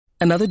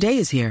Another day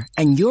is here,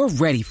 and you're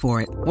ready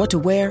for it. What to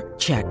wear?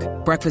 Check.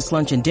 Breakfast,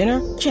 lunch, and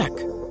dinner? Check.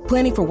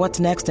 Planning for what's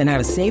next and how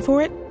to save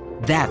for it?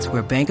 That's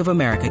where Bank of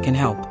America can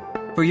help.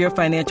 For your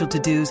financial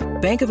to-dos,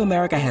 Bank of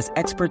America has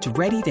experts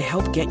ready to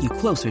help get you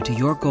closer to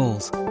your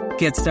goals.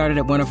 Get started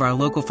at one of our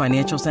local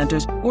financial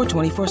centers or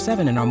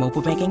 24/7 in our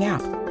mobile banking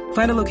app.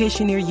 Find a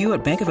location near you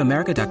at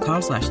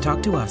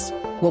bankofamerica.com/talktous.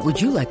 What would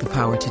you like the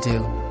power to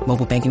do?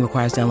 Mobile banking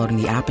requires downloading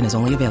the app and is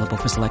only available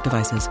for select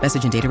devices.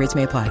 Message and data rates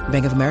may apply.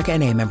 Bank of America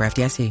NA, member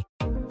FDIC.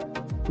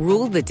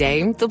 Rule the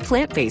day the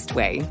plant-based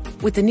way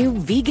with the new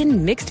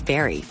vegan mixed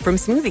berry from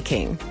Smoothie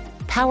King.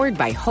 Powered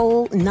by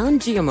whole,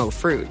 non-GMO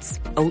fruits,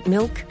 oat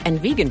milk,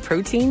 and vegan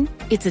protein,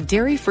 it's a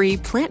dairy-free,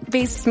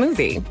 plant-based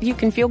smoothie you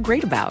can feel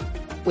great about.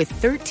 With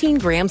 13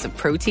 grams of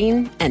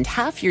protein and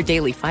half your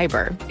daily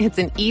fiber, it's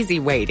an easy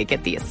way to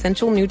get the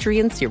essential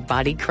nutrients your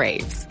body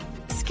craves.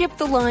 Skip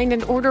the line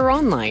and order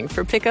online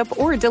for pickup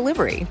or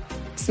delivery.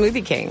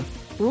 Smoothie King.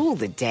 Rule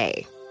the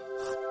day.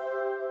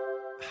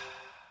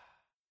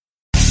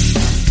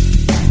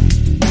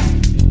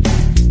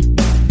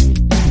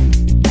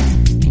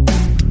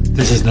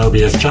 This is No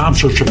BS Job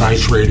Search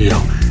Advice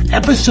Radio,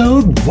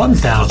 episode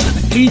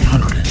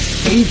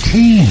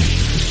 1818.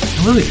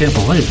 I really can't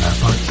believe that,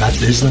 but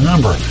that is the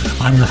number.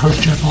 I'm your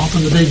host, Jeff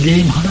Altman, the Big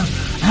Game Hunter,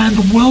 and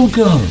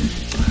welcome.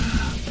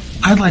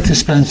 I'd like to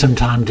spend some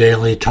time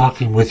daily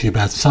talking with you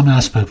about some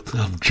aspect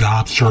of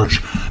job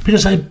search,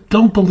 because I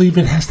don't believe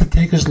it has to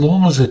take as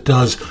long as it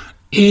does,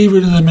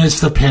 even in the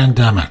midst of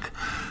pandemic.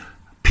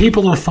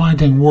 People are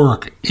finding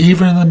work,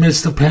 even in the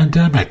midst of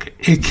pandemic.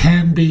 It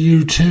can be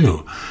you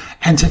too.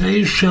 And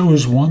today's show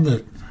is one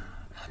that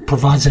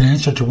provides an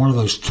answer to one of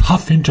those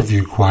tough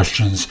interview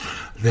questions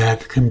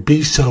that can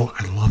be so,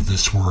 I love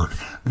this word,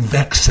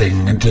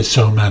 vexing to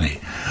so many.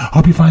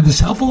 Hope you find this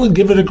helpful and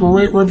give it a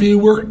great review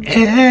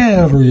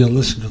wherever you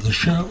listen to the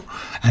show.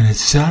 And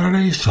it's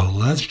Saturday, so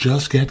let's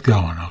just get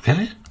going,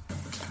 okay?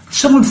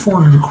 Someone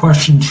forwarded a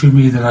question to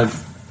me that I've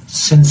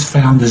since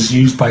found is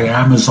used by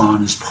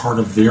Amazon as part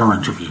of their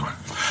interviewing.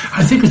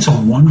 I think it's a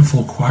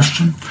wonderful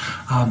question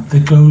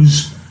that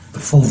goes... The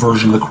full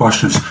version of the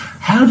question is,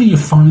 how do you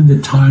find the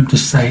time to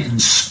stay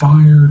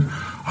inspired,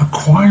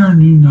 acquire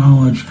new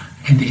knowledge,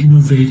 and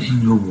innovate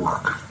in your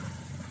work?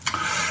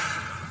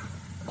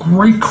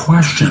 Great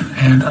question,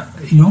 and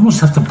you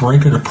almost have to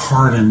break it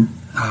apart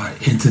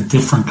into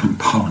different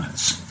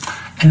components.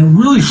 And it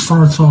really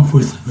starts off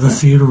with the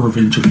theater of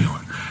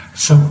interviewing.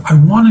 So I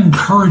want to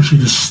encourage you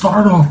to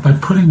start off by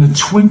putting a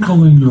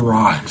twinkle in your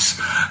eyes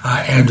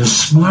and a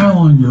smile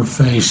on your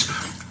face,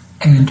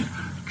 and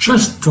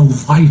just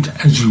delight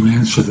as you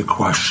answer the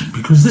question,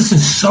 because this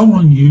is so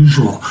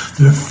unusual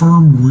that a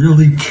firm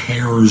really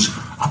cares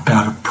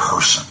about a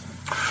person.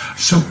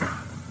 So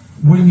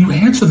when you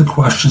answer the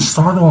question,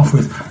 start off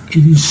with,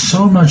 it is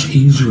so much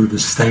easier to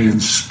stay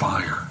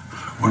inspired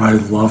when I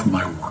love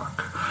my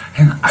work.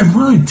 And I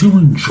really do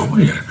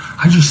enjoy it.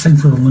 I just think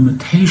there are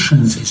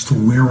limitations as to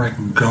where I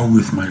can go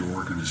with my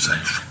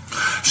organization.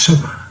 So,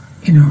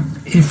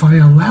 if I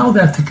allow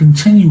that to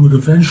continue, it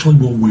eventually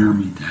will wear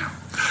me down.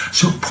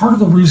 So part of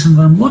the reason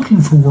that I'm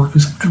looking for work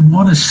is I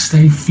want to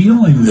stay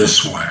feeling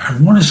this way. I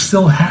want to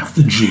still have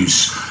the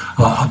juice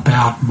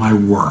about my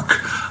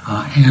work.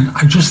 And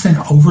I just think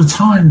over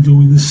time,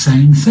 doing the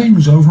same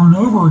things over and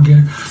over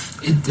again,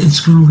 it's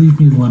going to leave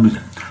me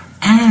limited.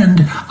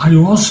 And I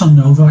also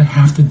know that I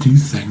have to do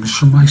things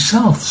for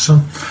myself.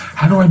 So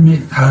how do I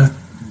make the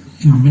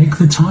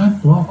time?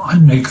 Well, I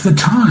make the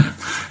time.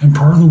 And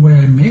part of the way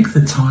I make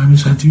the time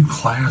is I do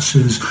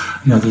classes.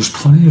 There's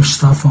plenty of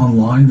stuff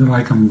online that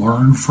I can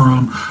learn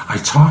from. I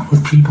talk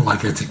with people. I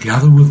get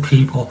together with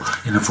people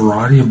in a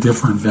variety of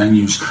different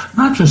venues,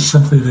 not just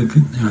simply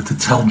to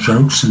tell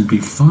jokes and be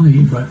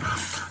funny, but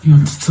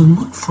to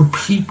look for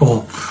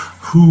people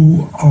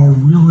who are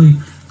really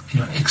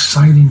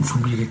exciting for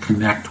me to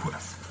connect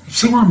with. You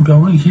see where I'm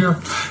going here?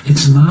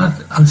 It's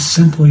not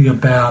simply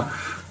about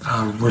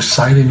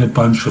reciting a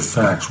bunch of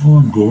facts. Well,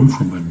 I'm going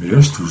for my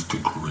master's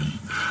degree,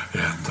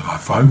 and I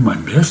find my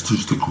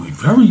master's degree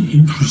very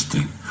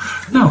interesting.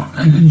 No,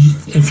 and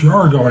if you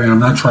are going, I'm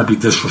not trying to be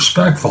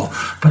disrespectful,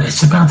 but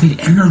it's about the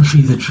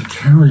energy that you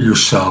carry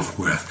yourself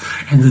with,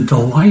 and the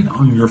delight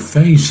on your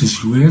face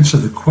as you answer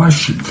the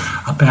question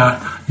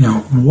about,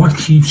 what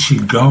keeps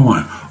you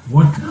going,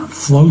 what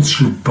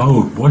floats your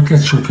boat, what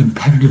gets your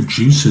competitive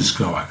juices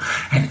going,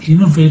 and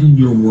innovating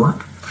your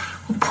work.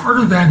 Well, part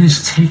of that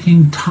is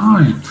taking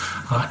time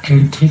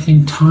and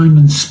taking time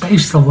and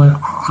space to let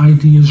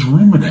ideas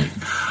ruminate.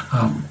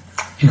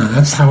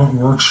 That's how it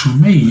works for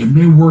me. It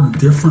may work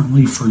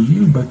differently for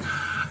you, but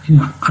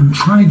I'm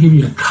trying to give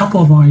you a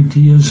couple of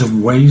ideas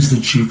of ways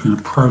that you can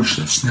approach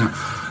this. Now,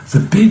 the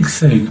big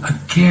thing,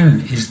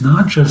 again, is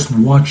not just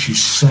what you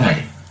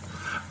say,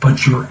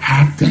 but your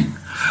acting,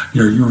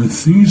 your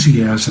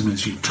enthusiasm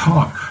as you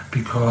talk,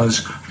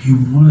 because you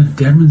want to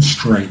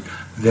demonstrate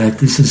that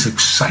this is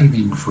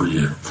exciting for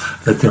you,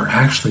 that they're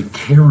actually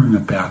caring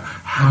about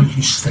how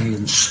you stay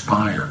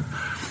inspired.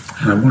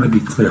 And I want to be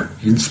clear,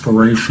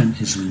 inspiration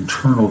is an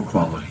internal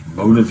quality.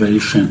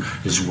 Motivation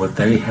is what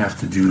they have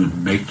to do to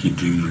make you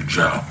do your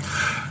job.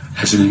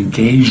 As an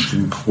engaged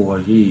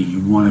employee, you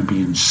want to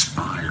be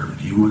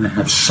inspired. You want to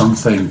have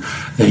something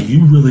that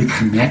you really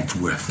connect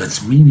with,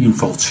 that's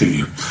meaningful to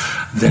you,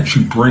 that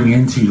you bring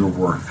into your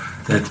work,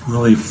 that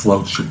really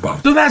floats your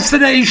boat. So that's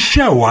today's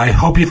show. I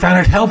hope you found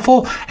it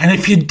helpful. And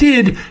if you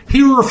did,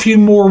 here are a few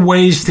more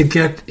ways to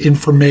get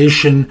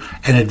information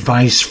and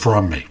advice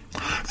from me.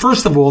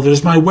 First of all,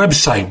 there's my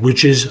website,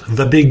 which is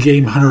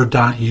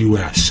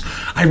thebiggamehunter.us.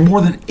 I have more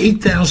than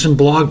 8,000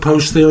 blog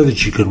posts there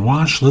that you can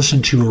watch,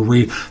 listen to, or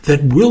read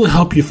that will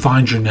help you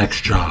find your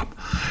next job.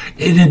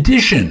 In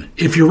addition,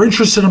 if you're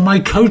interested in my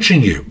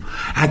coaching you,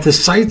 at the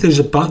site there's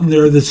a button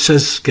there that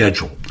says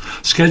schedule.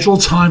 Schedule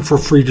time for a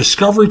free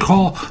discovery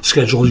call,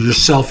 schedule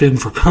yourself in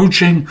for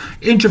coaching,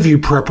 interview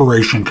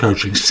preparation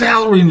coaching,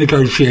 salary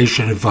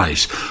negotiation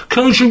advice,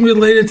 coaching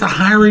related to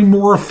hiring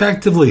more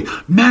effectively,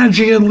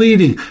 managing and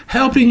leading,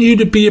 helping you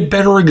to be a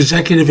better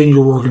executive in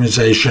your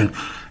organization,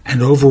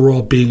 and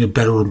overall being a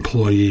better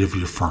employee of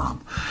your firm.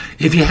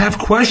 If you have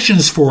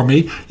questions for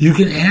me, you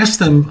can ask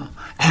them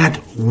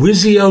at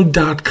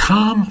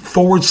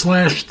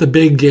Wizio.com/The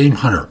Big Game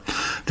Hunter.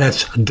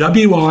 That's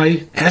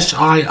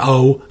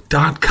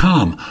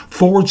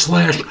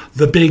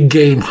WISIO.com/The Big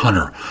Game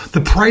Hunter.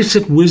 The price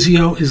at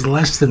Wizio is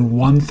less than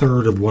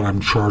 1/3 of what I'm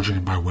charging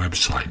on my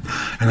website.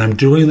 And I'm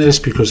doing this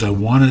because I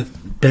want to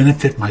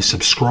benefit my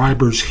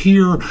subscribers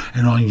here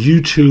and on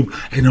YouTube,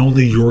 and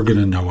only you're going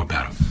to know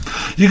about it.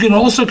 You can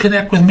also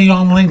connect with me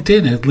on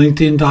LinkedIn at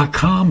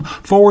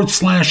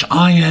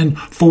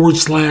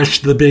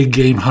linkedin.com/IN/The Big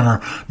Game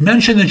Hunter.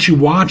 Mention that you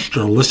watched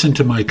or listened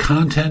to my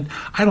content.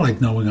 I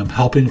like knowing I'm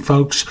helping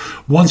folks.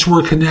 Once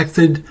we're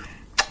connected,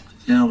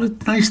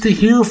 it's nice to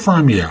hear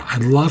from you.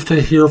 I'd love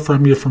to hear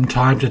from you from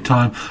time to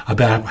time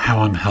about how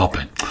I'm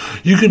helping.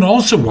 You can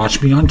also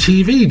watch me on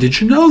TV.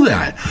 Did you know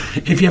that?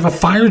 If you have a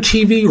Fire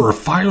TV or a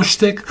Fire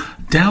Stick,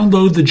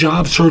 download the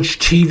Job Search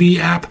TV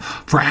app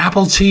for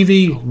Apple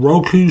TV,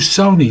 Roku,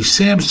 Sony,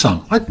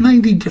 Samsung, like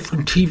 90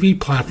 different TV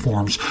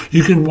platforms.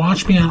 You can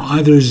watch me on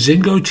either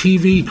Zingo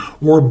TV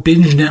or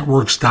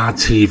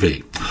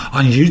BingeNetworks.tv.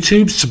 On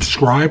YouTube,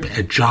 subscribe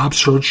at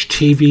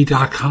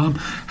JobSearchTV.com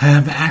and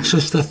have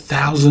access to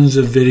thousands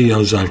of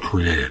videos I've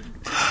created.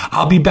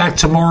 I'll be back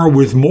tomorrow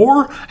with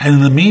more, and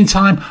in the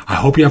meantime, I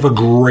hope you have a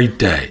great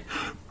day.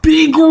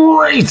 Be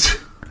great!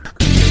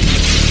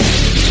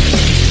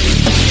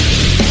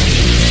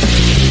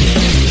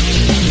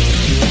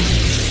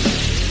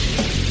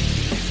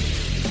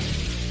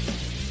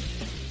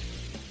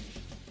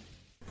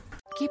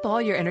 Keep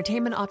all your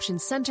entertainment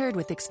options centered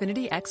with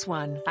Xfinity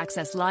X1.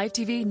 Access live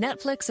TV,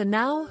 Netflix, and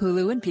now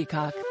Hulu and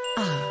Peacock.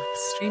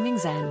 Streaming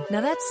zen.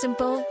 Now that's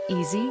simple,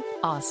 easy,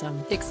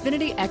 awesome.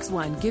 Xfinity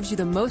X1 gives you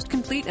the most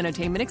complete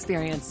entertainment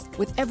experience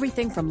with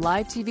everything from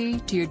live TV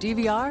to your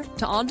DVR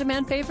to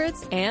on-demand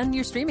favorites and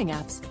your streaming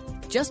apps.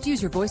 Just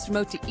use your voice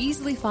remote to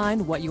easily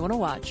find what you want to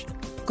watch.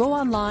 Go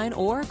online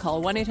or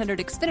call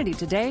 1-800-XFINITY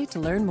today to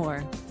learn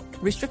more.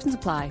 Restrictions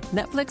apply.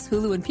 Netflix,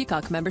 Hulu, and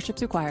Peacock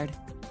memberships required.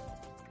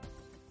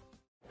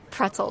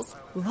 Pretzels.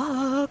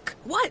 Look.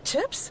 What,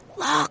 Chips?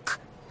 Look.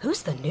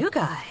 Who's the new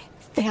guy?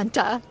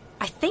 Fanta.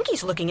 I think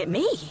he's looking at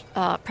me.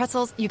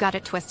 Pretzels, you got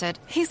it twisted.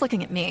 He's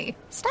looking at me.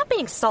 Stop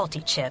being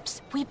salty,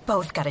 Chips. We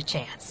both got a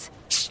chance.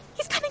 Shh,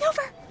 he's coming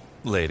over.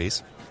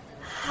 Ladies.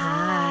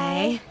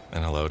 Hi.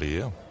 And hello to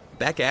you.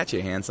 Back at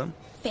you, handsome.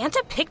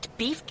 Fanta picked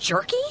beef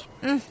jerky?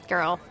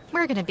 Girl,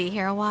 we're gonna be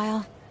here a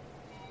while.